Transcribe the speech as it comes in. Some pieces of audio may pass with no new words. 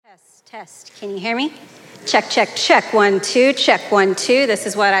Test. Can you hear me? Check, check, check. 1, 2, check, 1, 2. This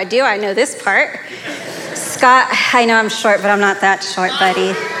is what I do. I know this part. Scott, I know I'm short, but I'm not that short, buddy.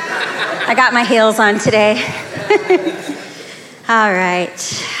 I got my heels on today. All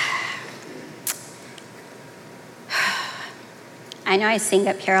right. I know I sing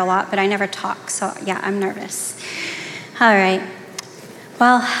up here a lot, but I never talk, so yeah, I'm nervous. All right.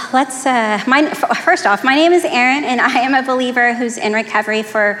 Well, first off, my name is Erin, and I am a believer who's in recovery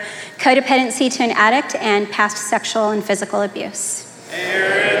for codependency to an addict and past sexual and physical abuse.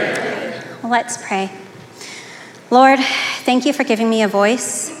 Erin. Let's pray. Lord, thank you for giving me a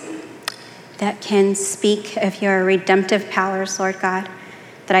voice that can speak of your redemptive powers, Lord God,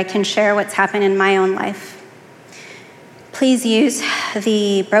 that I can share what's happened in my own life. Please use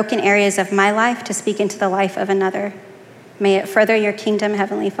the broken areas of my life to speak into the life of another. May it further your kingdom,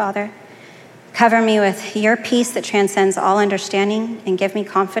 Heavenly Father. Cover me with your peace that transcends all understanding and give me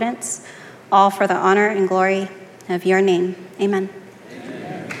confidence, all for the honor and glory of your name. Amen.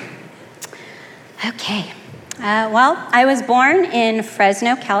 Amen. Okay. I was born in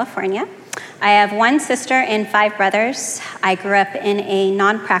Fresno, California. I have one sister and 5 brothers. I grew up in a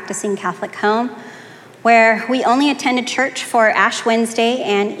non-practicing Catholic home where we only attended church for Ash Wednesday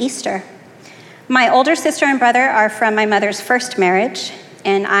and Easter. My older sister and brother are from my mother's first marriage,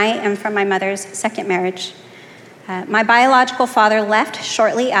 and I am from my mother's second marriage. My biological father left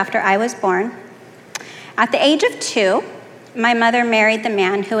shortly after I was born. At the age of 2, my mother married the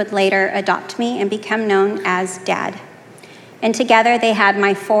man who would later adopt me and become known as Dad. And together they had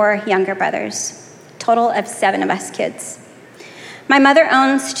my 4 younger brothers, total of 7 of us kids. My mother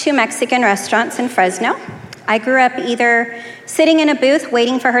owns 2 Mexican restaurants in Fresno. I grew up either sitting in a booth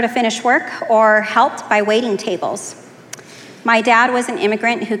waiting for her to finish work or helped by waiting tables. My dad was an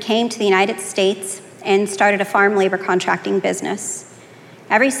immigrant who came to the United States and started a farm labor contracting business.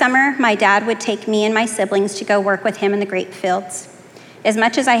 Every summer, my dad would take me and my siblings to go work with him in the grape fields. As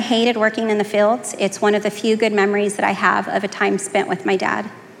much as I hated working in the fields, it's one of the few good memories that I have of a time spent with my dad.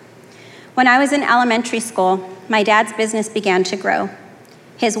 When I was in elementary school, my dad's business began to grow.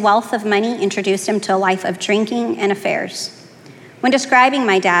 His wealth of money introduced him to a life of drinking and affairs. When describing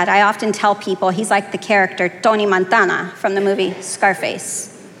my dad, I often tell people he's like the character Tony Montana from the movie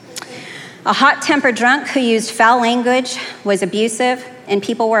Scarface. A hot-tempered drunk who used foul language, was abusive, and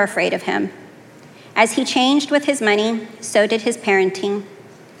people were afraid of him. As he changed with his money, so did his parenting.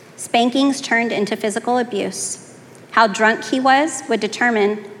 Spankings turned into physical abuse. How drunk he was would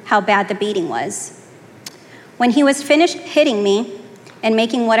determine how bad the beating was. When he was finished hitting me and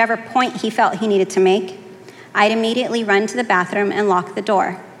making whatever point he felt he needed to make, I'd immediately run to the bathroom and lock the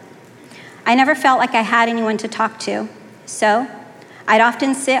door. I never felt like I had anyone to talk to, so I'd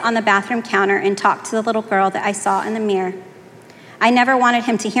often sit on the bathroom counter and talk to the little girl that I saw in the mirror. I never wanted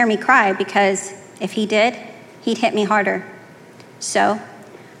him to hear me cry because if he did, he'd hit me harder. So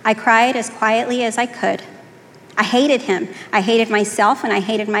I cried as quietly as I could. I hated him. I hated myself and I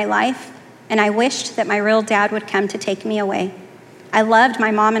hated my life, and I wished that my real dad would come to take me away. I loved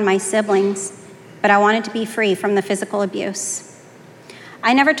my mom and my siblings, but I wanted to be free from the physical abuse.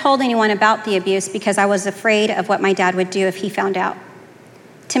 I never told anyone about the abuse because I was afraid of what my dad would do if he found out.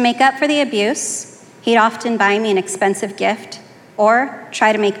 To make up for the abuse, he'd often buy me an expensive gift or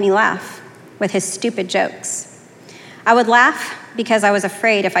try to make me laugh with his stupid jokes. I would laugh because I was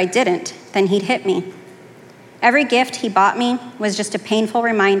afraid if I didn't, then he'd hit me. Every gift he bought me was just a painful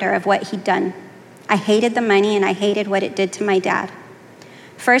reminder of what he'd done. I hated the money and I hated what it did to my dad.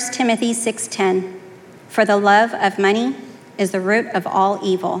 1 Timothy 6:10, for the love of money is the root of all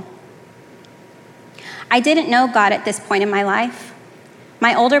evil. I didn't know God at this point in my life.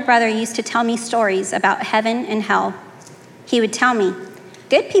 My older brother used to tell me stories about heaven and hell. He would tell me,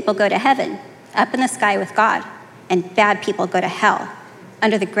 good people go to heaven, up in the sky with God, and bad people go to hell,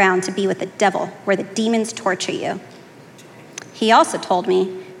 under the ground to be with the devil, where the demons torture you. He also told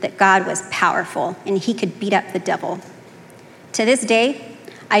me that God was powerful and he could beat up the devil. To this day,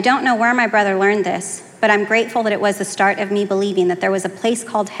 I don't know where my brother learned this, but I'm grateful that it was the start of me believing that there was a place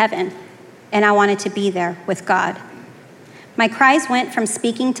called heaven, and I wanted to be there with God. My cries went from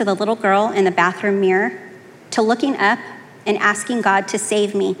speaking to the little girl in the bathroom mirror to looking up and asking God to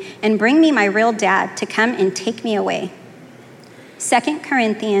save me and bring me my real dad to come and take me away. 2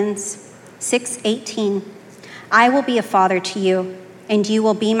 Corinthians 6:18, I will be a father to you, and you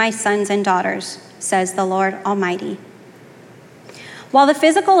will be my sons and daughters, says the Lord Almighty. While the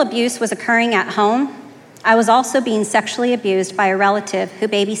physical abuse was occurring at home, I was also being sexually abused by a relative who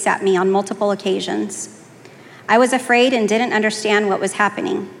babysat me on multiple occasions. I was afraid and didn't understand what was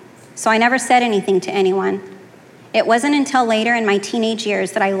happening, so I never said anything to anyone. It wasn't until later in my teenage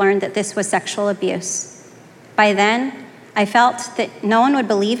years that I learned that this was sexual abuse. By then, I felt that no one would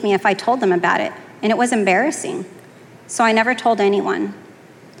believe me if I told them about it, and it was embarrassing. So I never told anyone.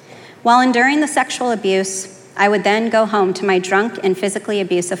 While enduring the sexual abuse, I would then go home to my drunk and physically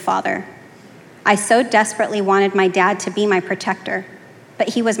abusive father. I so desperately wanted my dad to be my protector, but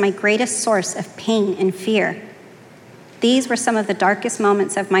he was my greatest source of pain and fear. These were some of the darkest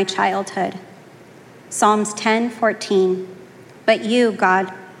moments of my childhood. Psalms 10:14. But you,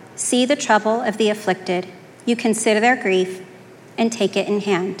 God, see the trouble of the afflicted. You consider their grief and take it in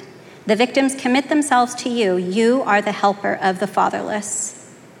hand. The victims commit themselves to you. You are the helper of the fatherless.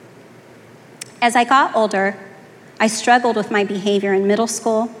 As I got older, I struggled with my behavior in middle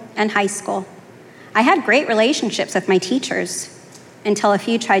school and high school. I had great relationships with my teachers until a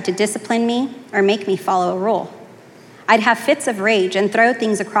few tried to discipline me or make me follow a rule. I'd have fits of rage and throw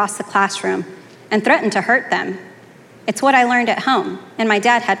things across the classroom and threaten to hurt them. It's what I learned at home, and my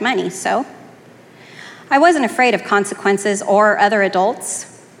dad had money, so I wasn't afraid of consequences or other adults.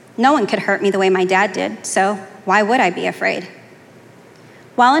 No one could hurt me the way my dad did, so why would I be afraid?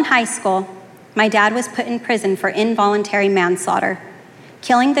 While in high school, my dad was put in prison for involuntary manslaughter,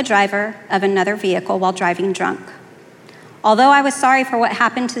 killing the driver of another vehicle while driving drunk. Although I was sorry for what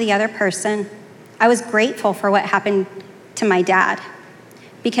happened to the other person, I was grateful for what happened to my dad,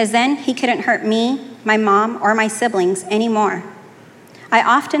 because then he couldn't hurt me, my mom, or my siblings anymore. I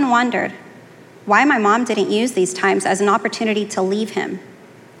often wondered why my mom didn't use these times as an opportunity to leave him.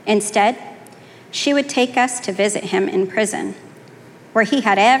 Instead, she would take us to visit him in prison, where he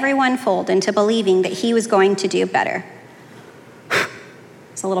had everyone fooled into believing that he was going to do better.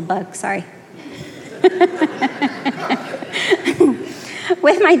 It's a little bug, sorry.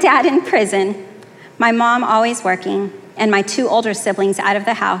 With my dad in prison, my mom always working, and my 2 older siblings out of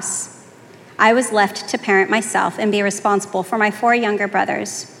the house, I was left to parent myself and be responsible for my 4 younger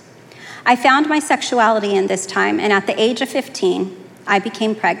brothers. I found my sexuality in this time, and at the age of 15, I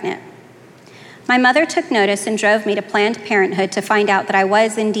became pregnant. My mother took notice and drove me to Planned Parenthood to find out that I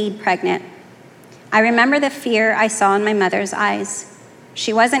was indeed pregnant. I remember the fear I saw in my mother's eyes.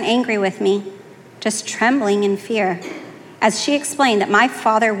 She wasn't angry with me, just trembling in fear, as she explained that my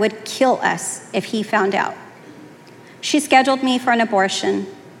father would kill us if he found out. She scheduled me for an abortion.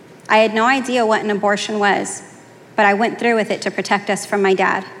 I had no idea what an abortion was, but I went through with it to protect us from my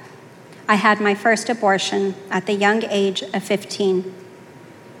dad. I had my first abortion at the young age of 15.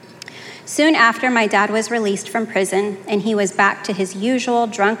 Soon after, my dad was released from prison, and he was back to his usual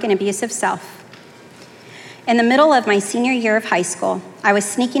drunk and abusive self. In the middle of my senior year of high school, I was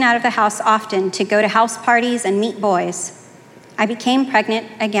sneaking out of the house often to go to house parties and meet boys. I became pregnant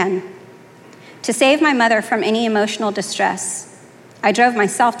again. To save my mother from any emotional distress, I drove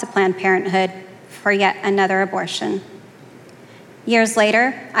myself to Planned Parenthood for yet another abortion. Years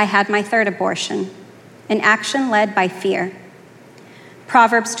later, I had my 3rd abortion, an action led by fear.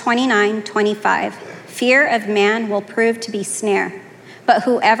 Proverbs 29:25, fear of man will prove to be snare, but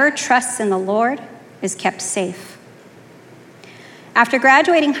whoever trusts in the Lord is kept safe. After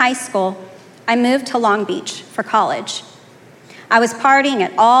graduating high school, I moved to Long Beach for college. I was partying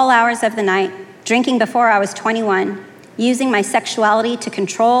at all hours of the night, drinking before I was 21, using my sexuality to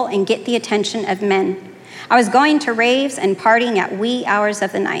control and get the attention of men. I was going to raves and partying at wee hours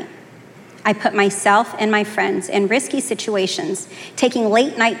of the night. I put myself and my friends in risky situations, taking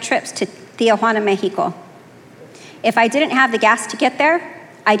late night trips to Tijuana, Mexico. If I didn't have the gas to get there,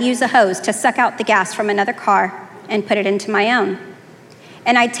 I'd use a hose to suck out the gas from another car and put it into my own.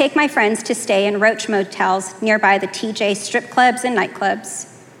 And I'd take my friends to stay in roach motels nearby the TJ strip clubs and nightclubs.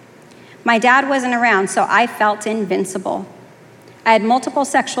 My dad wasn't around, so I felt invincible. I had multiple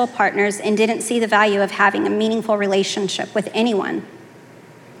sexual partners and didn't see the value of having a meaningful relationship with anyone.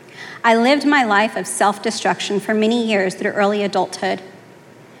 I lived my life of self-destruction for many years through early adulthood.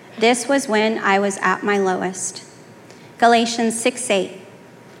 This was when I was at my lowest. Galatians 6:8,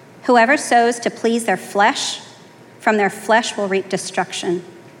 whoever sows to please their flesh, from their flesh will reap destruction.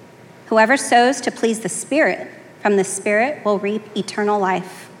 Whoever sows to please the Spirit, from the Spirit will reap eternal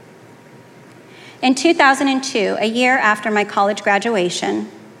life. In 2002, a year after my college graduation,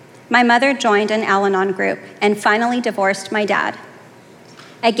 my mother joined an Al-Anon group and finally divorced my dad.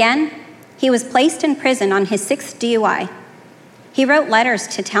 Again, he was placed in prison on his 6th DUI. He wrote letters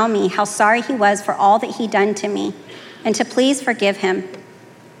to tell me how sorry he was for all that he'd done to me and to please forgive him.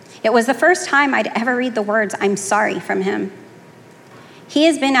 It was the first time I'd ever read the words, "I'm sorry," from him. He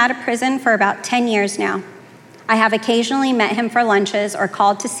has been out of prison for about 10 years now. I have occasionally met him for lunches or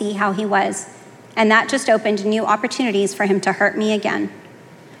called to see how he was, and that just opened new opportunities for him to hurt me again.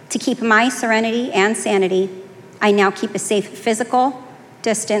 To keep my serenity and sanity, I now keep a safe physical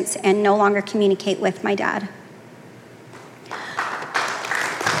distance and no longer communicate with my dad.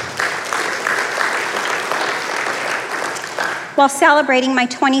 While celebrating my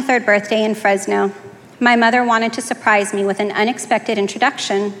 23rd birthday in Fresno, my mother wanted to surprise me with an unexpected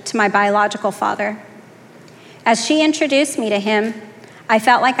introduction to my biological father. As she introduced me to him, I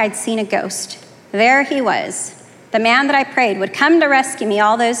felt like I'd seen a ghost. There he was, the man that I prayed would come to rescue me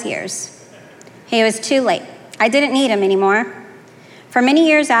all those years. He was too late. I didn't need him anymore. For many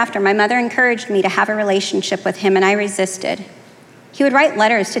years after, my mother encouraged me to have a relationship with him, and I resisted. He would write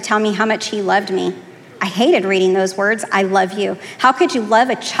letters to tell me how much he loved me. I hated reading those words, I love you. How could you love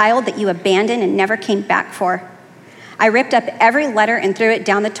a child that you abandoned and never came back for? I ripped up every letter and threw it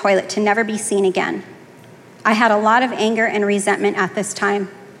down the toilet to never be seen again. I had a lot of anger and resentment at this time.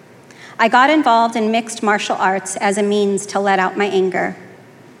 I got involved in mixed martial arts as a means to let out my anger.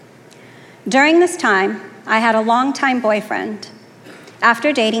 During this time, I had a longtime boyfriend.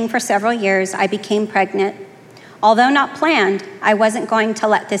 After dating for several years, I became pregnant. Although not planned, I wasn't going to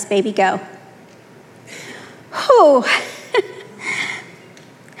let this baby go. Whew.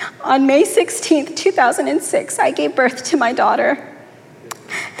 On May 16th, 2006, I gave birth to my daughter.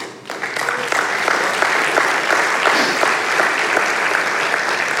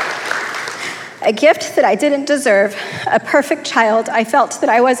 A gift that I didn't deserve, a perfect child I felt that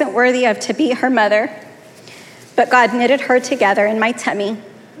I wasn't worthy of to be her mother. But God knitted her together in my tummy,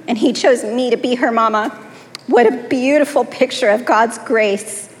 and he chose me to be her mama. What a beautiful picture of God's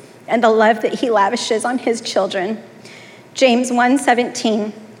grace and the love that he lavishes on his children. James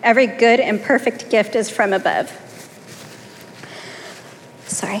 1:17, every good and perfect gift is from above.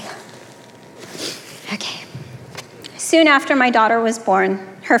 Sorry. Okay. Soon after my daughter was born,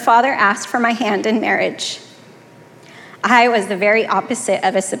 her father asked for my hand in marriage. I was the very opposite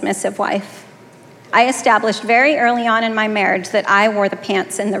of a submissive wife. I established very early on in my marriage that I wore the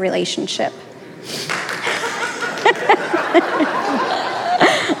pants in the relationship.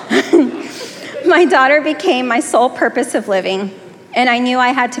 My daughter became my sole purpose of living, and I knew I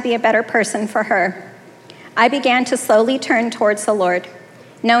had to be a better person for her. I began to slowly turn towards the Lord,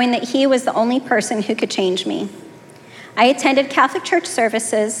 knowing that he was the only person who could change me. I attended Catholic church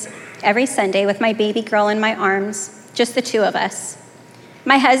services every Sunday with my baby girl in my arms, just the two of us.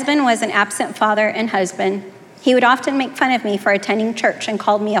 My husband was an absent father and husband. He would often make fun of me for attending church and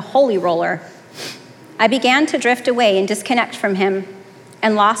called me a holy roller. I began to drift away and disconnect from him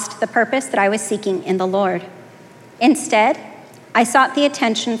and lost the purpose that I was seeking in the Lord. Instead, I sought the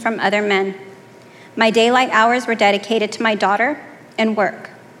attention from other men. My daylight hours were dedicated to my daughter and work.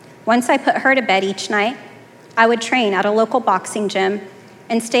 Once I put her to bed each night, I would train at a local boxing gym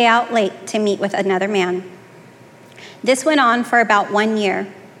and stay out late to meet with another man. This went on for about 1 year.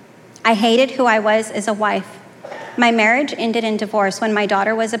 I hated who I was as a wife. My marriage ended in divorce when my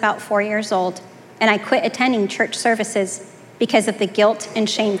daughter was about 4 years old, and I quit attending church services because of the guilt and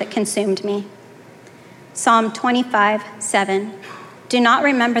shame that consumed me. Psalm 25:7. Do not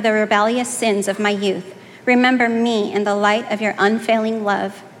remember the rebellious sins of my youth. Remember me in the light of your unfailing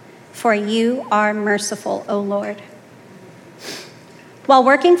love, for you are merciful, O Lord. While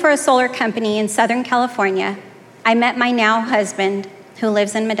working for a solar company in Southern California, I met my now husband, who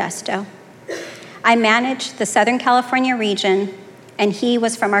lives in Modesto. I managed the Southern California region, and he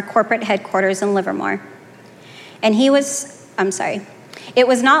was from our corporate headquarters in Livermore. It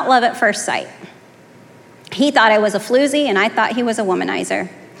was not love at first sight. He thought I was a floozy, and I thought he was a womanizer.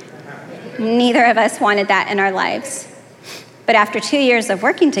 Neither of us wanted that in our lives. But after 2 years of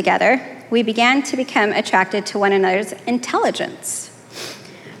working together, we began to become attracted to one another's intelligence.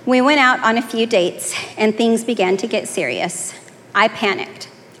 We went out on a few dates, and things began to get serious. I panicked.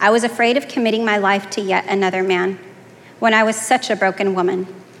 I was afraid of committing my life to yet another man when I was such a broken woman.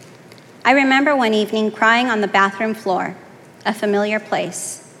 I remember one evening crying on the bathroom floor, a familiar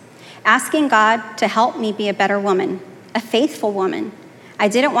place, asking God to help me be a better woman, a faithful woman. I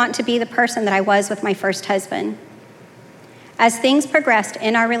didn't want to be the person that I was with my first husband. As things progressed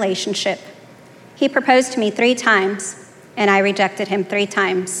in our relationship, he proposed to me 3 times, and I rejected him 3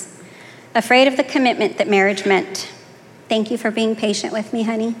 times, afraid of the commitment that marriage meant. Thank you for being patient with me,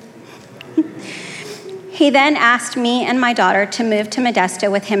 honey. He then asked me and my daughter to move to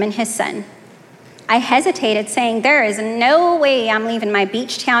Modesto with him and his son. I hesitated, saying, there is no way I'm leaving my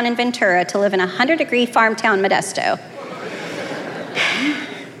beach town in Ventura to live in a 100-degree farm town, Modesto.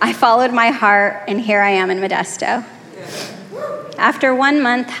 I followed my heart, and here I am in Modesto. After 1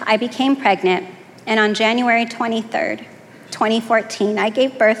 month, I became pregnant, and on January 23rd, 2014, I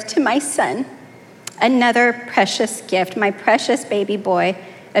gave birth to my son, another precious gift, my precious baby boy,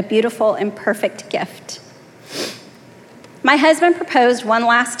 a beautiful and perfect gift. My husband proposed one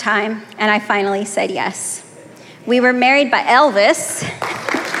last time, and I finally said yes. We were married by Elvis.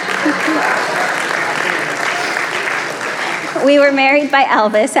 We were married by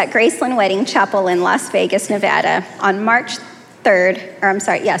Elvis at Graceland Wedding Chapel in Las Vegas, Nevada on March 3rd,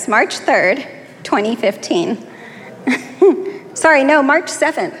 2015. March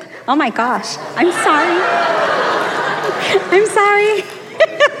 7th. Oh my gosh, I'm sorry. I'm sorry.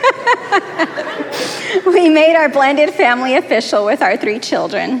 We made our blended family official with our 3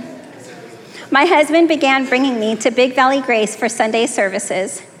 children. My husband began bringing me to Big Valley Grace for Sunday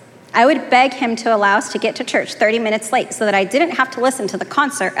services. I would beg him to allow us to get to church 30 minutes late so that I didn't have to listen to the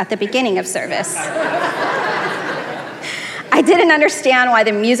concert at the beginning of service. I didn't understand why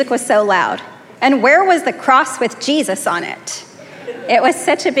the music was so loud, and where was the cross with Jesus on it? It was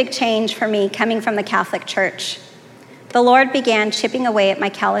such a big change for me coming from the Catholic Church. The Lord began chipping away at my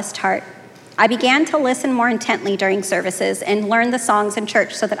calloused heart. I began to listen more intently during services and learn the songs in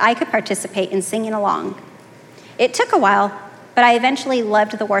church so that I could participate in singing along. It took a while, but I eventually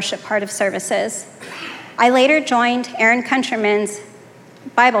loved the worship part of services. I later joined Aaron Countryman's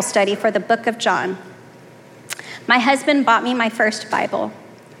Bible study for the book of John. My husband bought me my first Bible,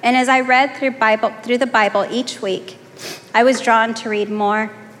 and as I read through the Bible each week, I was drawn to read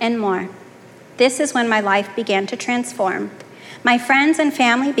more and more. This is when my life began to transform. My friends and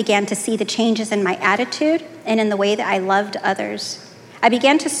family began to see the changes in my attitude and in the way that I loved others. I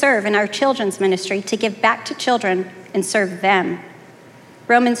began to serve in our children's ministry to give back to children and serve them.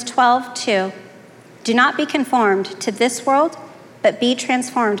 Romans 12:2, do not be conformed to this world, but be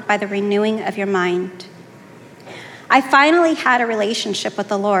transformed by the renewing of your mind. I finally had a relationship with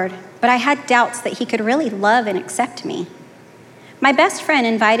the Lord, but I had doubts that he could really love and accept me. My best friend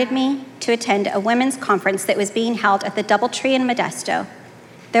invited me to attend a women's conference that was being held at the Doubletree in Modesto.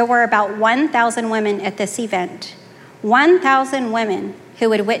 There were about 1,000 women at this event, 1,000 women who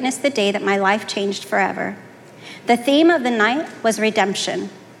would witness the day that my life changed forever. The theme of the night was redemption.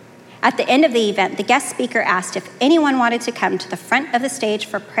 At the end of the event, the guest speaker asked if anyone wanted to come to the front of the stage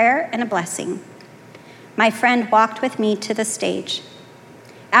for prayer and a blessing. My friend walked with me to the stage.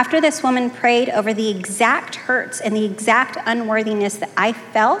 After this woman prayed over the exact hurts and the exact unworthiness that I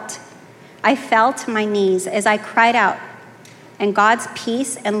fell to my knees as I cried out, and God's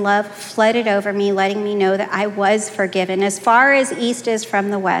peace and love flooded over me, letting me know that I was forgiven as far as east is from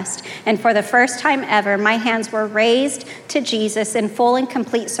the west. And for the first time ever, my hands were raised to Jesus in full and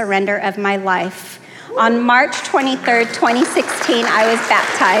complete surrender of my life. On March 23rd, 2016, I was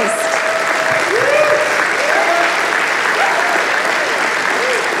baptized.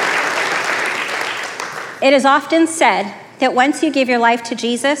 It is often said that once you give your life to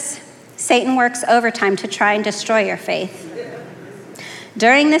Jesus, Satan works overtime to try and destroy your faith.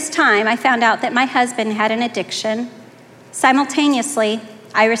 During this time, I found out that my husband had an addiction. Simultaneously,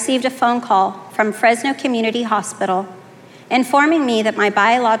 I received a phone call from Fresno Community Hospital informing me that my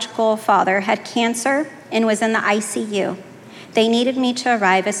biological father had cancer and was in the ICU. They needed me to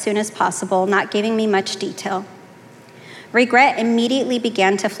arrive as soon as possible, not giving me much detail. Regret immediately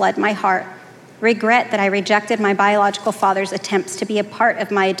began to flood my heart. Regret that I rejected my biological father's attempts to be a part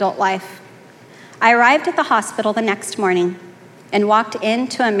of my adult life. I arrived at the hospital the next morning and walked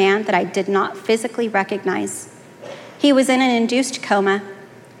into a man that I did not physically recognize. He was in an induced coma.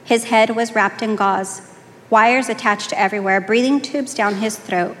 His head was wrapped in gauze, wires attached everywhere, breathing tubes down his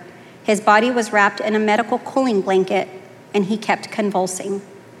throat. His body was wrapped in a medical cooling blanket, and he kept convulsing.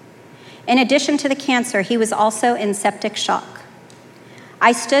 In addition to the cancer, he was also in septic shock.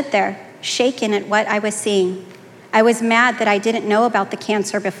 I stood there, shaken at what I was seeing. I was mad that I didn't know about the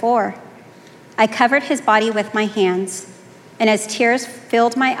cancer before. I covered his body with my hands, and as tears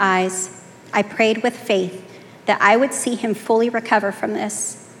filled my eyes, I prayed with faith that I would see him fully recover from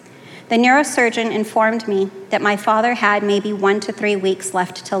this. The neurosurgeon informed me that my father had maybe 1 to 3 weeks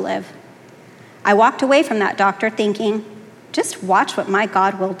left to live. I walked away from that doctor thinking, just watch what my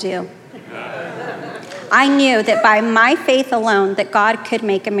God will do. I knew that by my faith alone that God could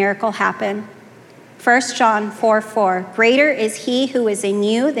make a miracle happen. 1 John 4:4, greater is he who is in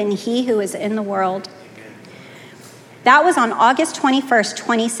you than he who is in the world. That was on August 21st,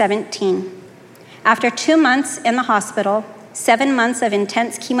 2017. After 2 months in the hospital, 7 months of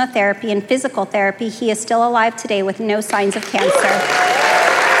intense chemotherapy and physical therapy, he is still alive today with no signs of cancer.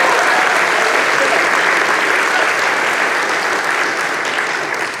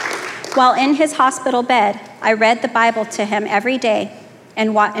 While in his hospital bed, I read the Bible to him every day,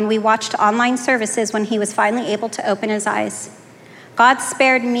 and we watched online services when he was finally able to open his eyes. God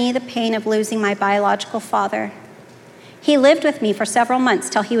spared me the pain of losing my biological father. He lived with me for several months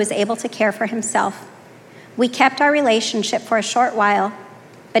till he was able to care for himself. We kept our relationship for a short while,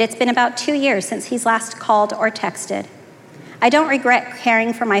 but it's been about 2 years since he's last called or texted. I don't regret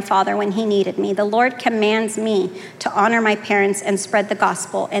caring for my father when he needed me. The Lord commands me to honor my parents and spread the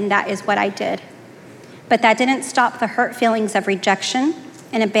gospel, and that is what I did. But that didn't stop the hurt feelings of rejection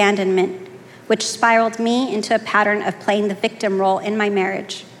and abandonment, which spiraled me into a pattern of playing the victim role in my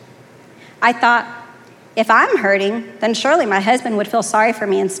marriage. I thought, if I'm hurting, then surely my husband would feel sorry for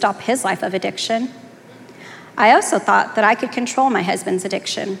me and stop his life of addiction. I also thought that I could control my husband's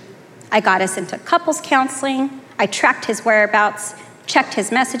addiction. I got us into couples counseling. I tracked his whereabouts, checked his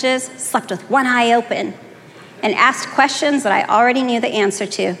messages, slept with one eye open, and asked questions that I already knew the answer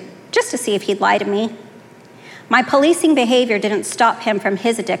to, just to see if he'd lie to me. My policing behavior didn't stop him from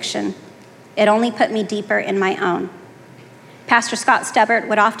his addiction. It only put me deeper in my own. Pastor Scott Stubbert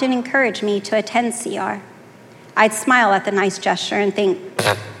would often encourage me to attend CR. I'd smile at the nice gesture and think,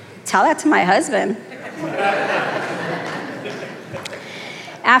 tell that to my husband.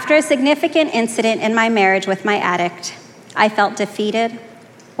 After a significant incident in my marriage with my addict, I felt defeated,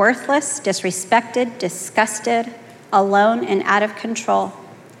 worthless, disrespected, disgusted, alone, and out of control.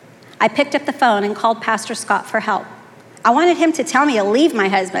 I picked up the phone and called Pastor Scott for help. I wanted him to tell me to leave my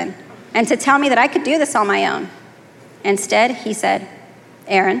husband and to tell me that I could do this on my own. Instead, he said,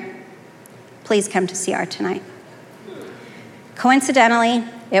 Erin, please come to CR tonight. Coincidentally,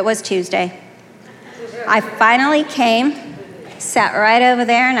 it was Tuesday. I finally came, sat right over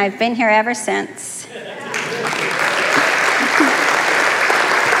there, and I've been here ever since.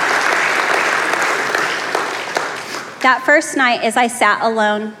 That first night, as I sat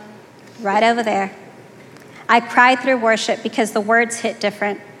alone, right over there, I cried through worship because the words hit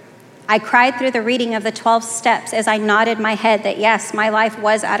different. I cried through the reading of the 12 steps as I nodded my head that yes, my life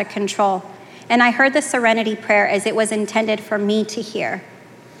was out of control. And I heard the serenity prayer as it was intended for me to hear.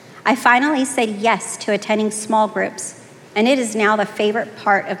 I finally said yes to attending small groups, and it is now the favorite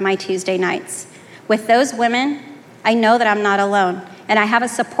part of my Tuesday nights. With those women, I know that I'm not alone, and I have a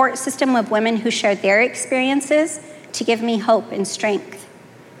support system of women who share their experiences to give me hope and strength.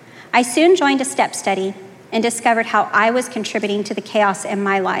 I soon joined a step study and discovered how I was contributing to the chaos in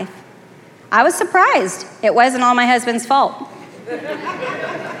my life. I was surprised. It wasn't all my husband's fault.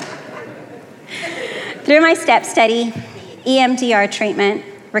 Through my step study, EMDR treatment,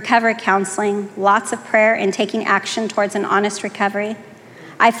 recovery counseling, lots of prayer, and taking action towards an honest recovery,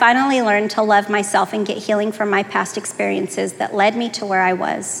 I finally learned to love myself and get healing from my past experiences that led me to where I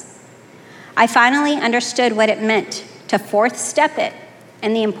was. I finally understood what it meant to fourth step it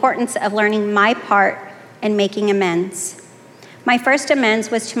and the importance of learning my part and making amends. My first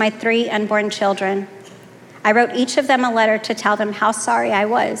amends was to my 3 unborn children. I wrote each of them a letter to tell them how sorry I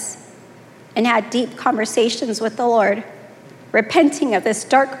was and had deep conversations with the Lord, repenting of this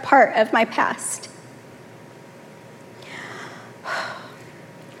dark part of my past.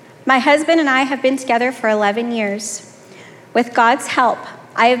 My husband and I have been together for 11 years. With God's help,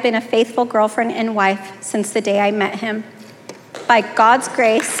 I have been a faithful girlfriend and wife since the day I met him. By God's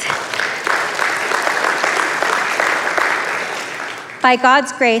grace,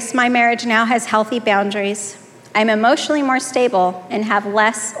 my marriage now has healthy boundaries. I'm emotionally more stable and have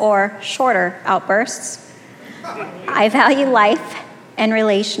less or shorter outbursts. I value life and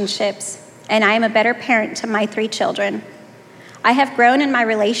relationships, and I am a better parent to my 3 children. I have grown in my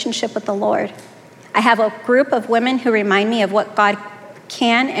relationship with the Lord. I have a group of women who remind me of what God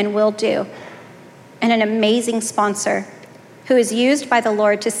can and will do, and an amazing sponsor who is used by the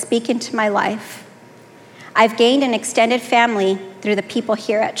Lord to speak into my life. I've gained an extended family through the people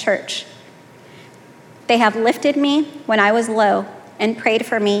here at church. They have lifted me when I was low and prayed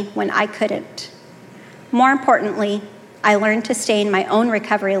for me when I couldn't. More importantly, I learned to stay in my own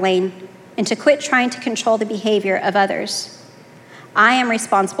recovery lane and to quit trying to control the behavior of others. I am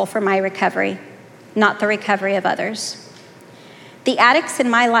responsible for my recovery, not the recovery of others. The addicts in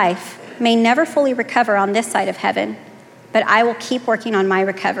my life may never fully recover on this side of heaven, but I will keep working on my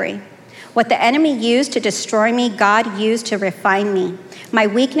recovery. What the enemy used to destroy me, God used to refine me. My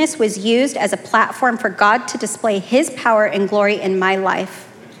weakness was used as a platform for God to display his power and glory in my life.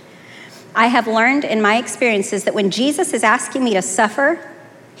 I have learned in my experiences that when Jesus is asking me to suffer,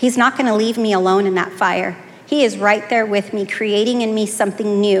 he's not going to leave me alone in that fire. He is right there with me, creating in me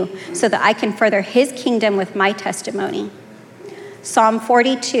something new so that I can further his kingdom with my testimony. Psalm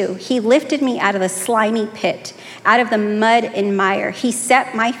 42, he lifted me out of the slimy pit, out of the mud and mire. He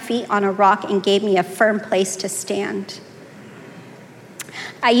set my feet on a rock and gave me a firm place to stand.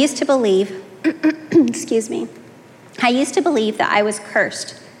 I used to believe, I used to believe that I was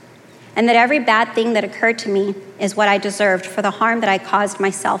cursed and that every bad thing that occurred to me is what I deserved for the harm that I caused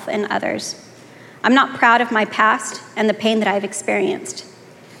myself and others. I'm not proud of my past and the pain that I've experienced,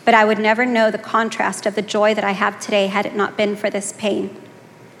 but I would never know the contrast of the joy that I have today had it not been for this pain.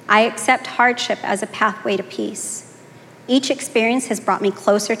 I accept hardship as a pathway to peace. Each experience has brought me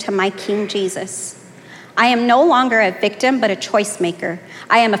closer to my King Jesus. I am no longer a victim, but a choice maker.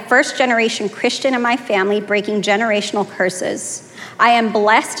 I am a first-generation Christian in my family, breaking generational curses. I am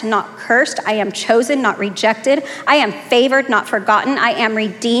blessed, not cursed. I am chosen, not rejected. I am favored, not forgotten. I am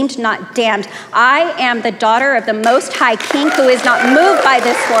redeemed, not damned. I am the daughter of the Most High King who is not moved by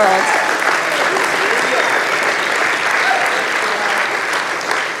this world.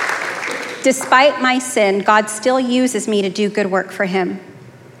 Despite my sin, God still uses me to do good work for him.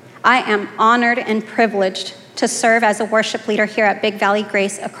 I am honored and privileged to serve as a worship leader here at Big Valley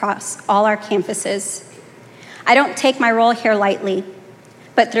Grace across all our campuses. I don't take my role here lightly,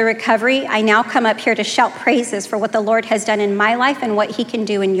 but through recovery, I now come up here to shout praises for what the Lord has done in my life and what he can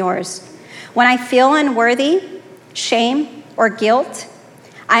do in yours. When I feel unworthy, shame, or guilt,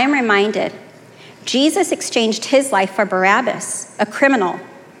 I am reminded Jesus exchanged his life for Barabbas, a criminal.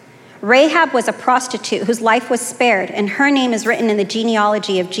 Rahab was a prostitute whose life was spared, and her name is written in the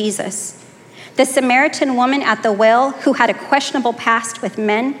genealogy of Jesus. The Samaritan woman at the well who had a questionable past with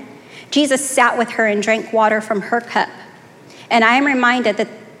men, Jesus sat with her and drank water from her cup. And I am reminded that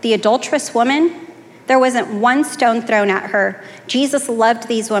the adulterous woman, there wasn't one stone thrown at her. Jesus loved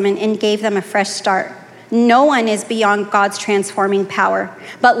these women and gave them a fresh start. No one is beyond God's transforming power.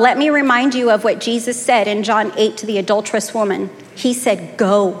 But let me remind you of what Jesus said in John 8 to the adulterous woman. He said,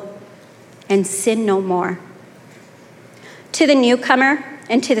 "Go and sin no more." To the newcomer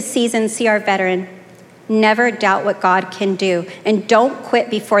and to the seasoned CR veteran, never doubt what God can do, and don't quit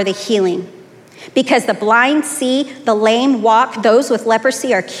before the healing. Because the blind see, the lame walk, those with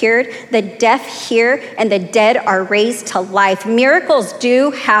leprosy are cured, the deaf hear, and the dead are raised to life. Miracles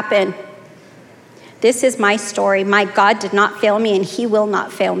do happen. This is my story. My God did not fail me, and he will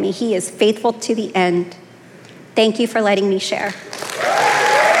not fail me. He is faithful to the end. Thank you for letting me share.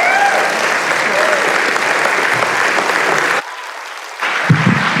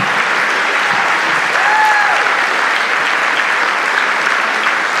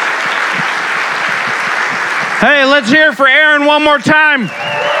 Hey, let's hear it for Aaron one more time.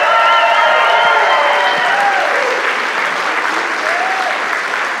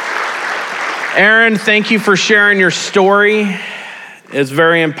 Aaron, thank you for sharing your story. It's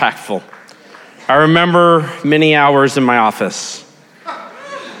very impactful. I remember many hours in my office.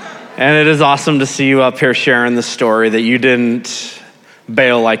 And it is awesome to see you up here sharing the story that you didn't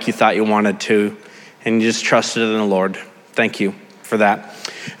bail like you thought you wanted to, and you just trusted in the Lord. Thank you for that.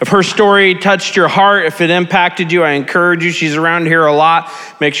 If her story touched your heart, if it impacted you, I encourage you. She's around here a lot.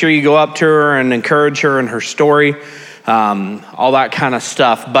 Make sure you go up to her and encourage her in her story, all that kind of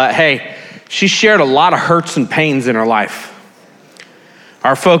stuff. But hey, she shared a lot of hurts and pains in her life.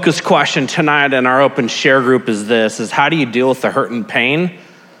 Our focus question tonight in our open share group is how do you deal with the hurt and pain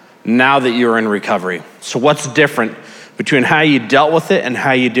now that you're in recovery? So what's different between how you dealt with it and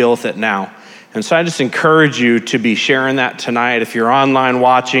how you deal with it now? And so I just encourage you to be sharing that tonight. If you're online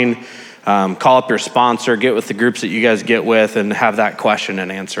watching, call up your sponsor, get with the groups that you guys get with, and have that question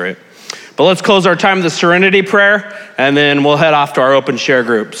and answer it. But let's close our time with the serenity prayer, and then we'll head off to our open share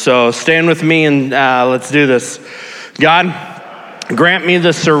group. So stand with me and let's do this. God, grant me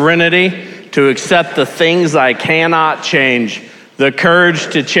the serenity to accept the things I cannot change, the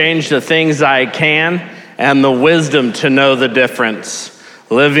courage to change the things I can, and the wisdom to know the difference.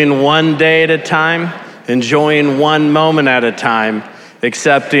 Living one day at a time, enjoying one moment at a time,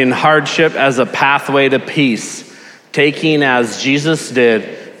 accepting hardship as a pathway to peace, taking as Jesus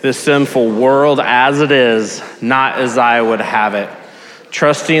did this sinful world as it is, not as I would have it.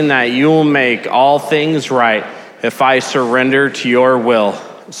 Trusting that you will make all things right if I surrender to your will,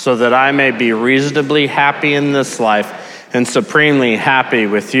 so that I may be reasonably happy in this life and supremely happy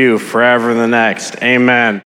with you forever in the next. Amen.